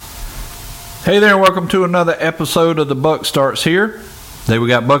Hey there, and welcome to another episode of The Buck Starts Here. Today we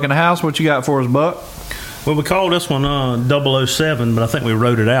got Buck in the house. What you got for us, Buck? Well, we called this one 007, but I think we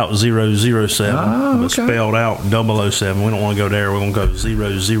wrote it out 007. Oh, But okay. spelled out 007. We don't want to go there. We're going to go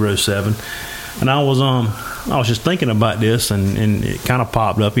 007. And I was just thinking about this, and it kind of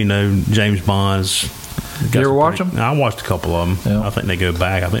popped up. You know, James Bond's. You ever watch them? I watched a couple of them. Yeah. I think they go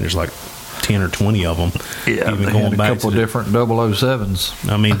back. I think there's like 10 or 20 of them. Yeah, Even they going had a back couple to the- different 007s.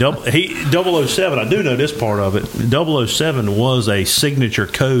 I mean, 007, I do know this part of it. 007 was a signature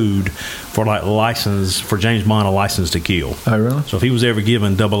code for like license, for James Bond, a license to kill. Oh, really? So if he was ever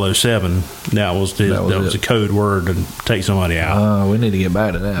given 007, that was it. a code word to take somebody out. We need to get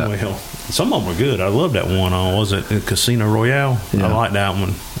back to that. Well, some of them were good. I loved that one. Was it Casino Royale? Yeah. I liked that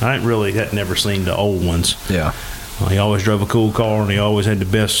one. I had never seen the old ones. Yeah. He always drove a cool car, and he always had the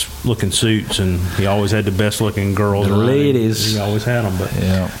best looking suits, and he always had the best looking girls. The around him. ladies. He always had them. But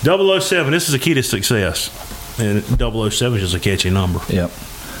Yeah. 007, this is a key to success. And 007 is just a catchy number. Yep.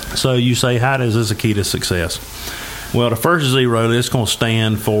 So you say, how does this a key to success? Well, the first zero, it's going to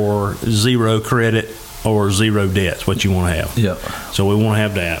stand for zero credit or zero debts, what you want to have. Yep. So we want to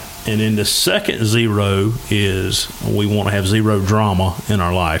have that. And then the second zero is we want to have zero drama in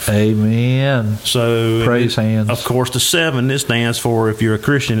our life. Amen. So Praise hands. Of course, the 7, it stands for, if you're a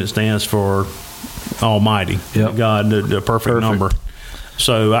Christian, it stands for Almighty. Yep. God, the perfect number.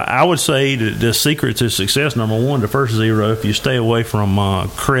 So I would say that the secret to success, number one, the first zero, if you stay away from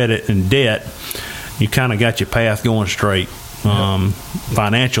credit and debt, you kind of got your path going straight,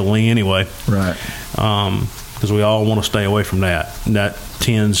 financially anyway. Right. Because we all want to stay away from that. That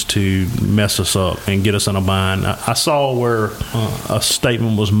tends to mess us up and get us in a bind. I saw where a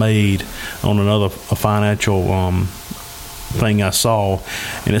statement was made on a financial thing I saw,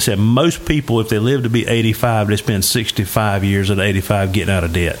 and it said most people, if they live to be 85, they spend 65 years at 85 getting out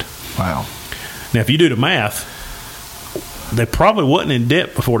of debt. Wow. Now, if you do the math, they probably wasn't in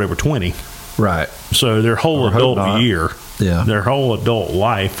debt before they were 20. Right. So their whole Or hope adult not. year, Yeah. their whole adult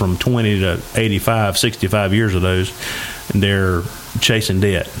life from 20 to 85, 65 years of those, they're chasing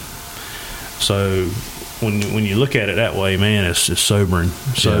debt. So when you look at it that way, man, it's just sobering.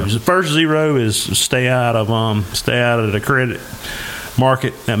 So Yeah. the first zero is stay out of the credit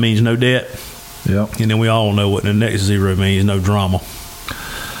market. That means no debt. Yep. And then we all know what the next zero means: no drama.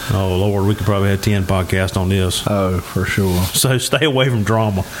 Oh Lord, we could probably have 10 podcasts on this. Oh, for sure. So stay away from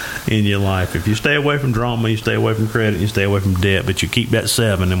drama in your life. If you stay away from drama, you stay away from credit, you stay away from debt, but you keep that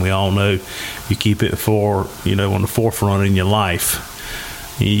 7, and we all know you keep it on the forefront in your life.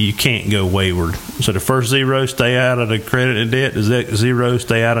 You can't go wayward. So the first zero, stay out of the credit and debt. The next zero,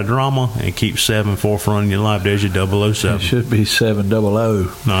 stay out of drama, and keep 7 forefront in your life. There's your 007. It should be 700.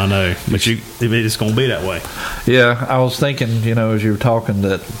 No, I know, but it's going to be that way. Yeah, I was thinking, as you were talking,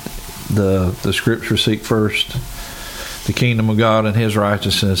 that the scriptures seek first the kingdom of God and His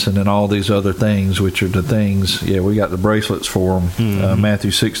righteousness, and then all these other things, which are the things. Yeah, we got the bracelets for them. Mm-hmm. Matthew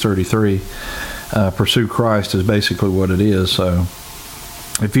 6:33. Pursue Christ is basically what it is. So,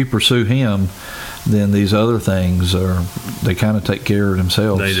 if you pursue Him, then these other things they kind of take care of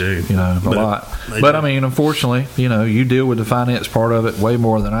themselves. They do. a lot. But I mean, unfortunately, you deal with the finance part of it way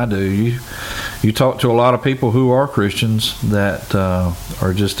more than I do. You talk to a lot of people who are Christians that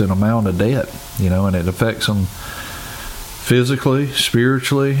are just in a mound of debt, and it affects them physically,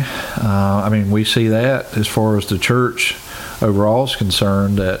 spiritually. I mean, we see that as far as the church overall is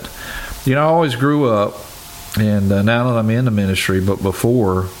concerned. That I always grew up, and now that I'm in the ministry, but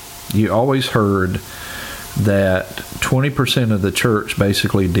before, you always heard that 20% of the church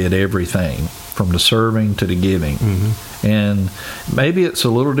basically did everything, from the serving to the giving. Mm-hmm. And maybe it's a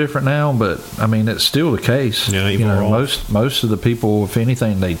little different now, but I mean, it's still the case. Yeah, most of the people, if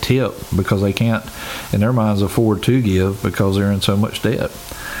anything, they tip because they can't, in their minds, afford to give because they're in so much debt.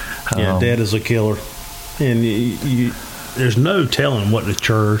 Yeah, debt is a killer, and there's no telling what the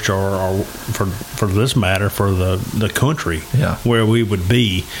church or for this matter, for the country, where we would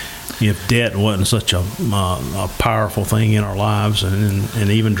be if debt wasn't such a powerful thing in our lives, and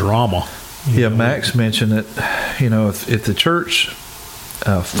even drama. Yeah, Max mentioned it. If the church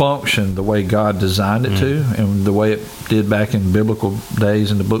functioned the way God designed it to, and the way it did back in biblical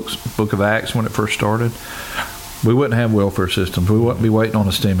days in the book of Acts when it first started, we wouldn't have welfare systems. We wouldn't be waiting on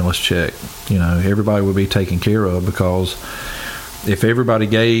a stimulus check. Everybody would be taken care of, because if everybody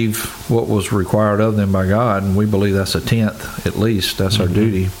gave what was required of them by God, and we believe that's a tenth at least, that's our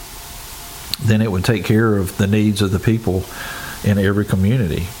duty, then it would take care of the needs of the people in every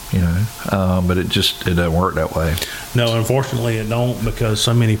community, but it doesn't work that way. No, unfortunately it don't, because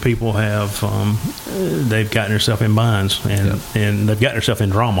so many people have they've gotten themselves in binds, and they've gotten themselves in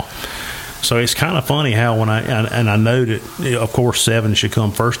drama. So it's kind of funny how when I know that, of course, 7 should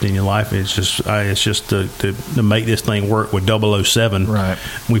come first in your life. It's just to make this thing work with 007. Right.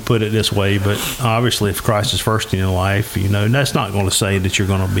 We put it this way, but obviously, if Christ is first in your life, that's not going to say that you're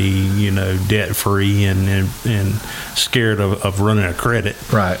going to be, debt free and scared of running a credit.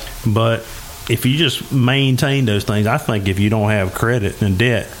 Right. But if you just maintain those things, I think if you don't have credit and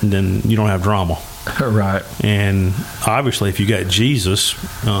debt, then you don't have drama. Right. And obviously, if you got Jesus,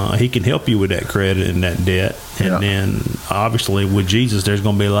 he can help you with that credit and that debt. And then, obviously, with Jesus, there's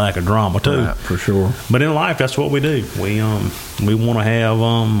going to be a lack of drama too. Right, for sure. But in life, that's what we do. We want to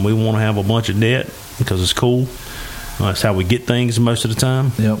have a bunch of debt because it's cool. That's how we get things most of the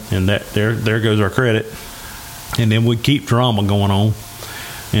time. Yep. And that there goes our credit. And then we keep drama going on.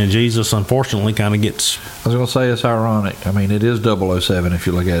 And Jesus, unfortunately, kind of gets... I was going to say it's ironic. I mean, it is 007 if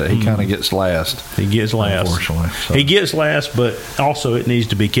you look at it. He kind of gets last. He gets last. Unfortunately. So. He gets last, but also it needs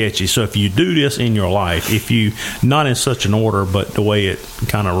to be catchy. So if you do this in your life, if you... Not in such an order, but the way it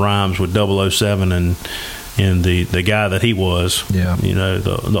kind of rhymes with 007 and the guy that he was,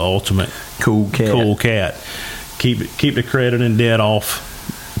 the ultimate... Cool cat. Keep the credit and debt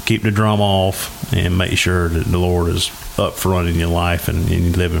off. Keep the drama off. And make sure that the Lord is up front in your life and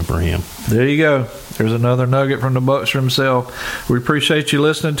you're living for him. There you go. There's another nugget from the Buckster himself. We appreciate you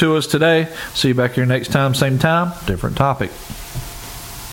listening to us today. See you back here next time, same time, different topic.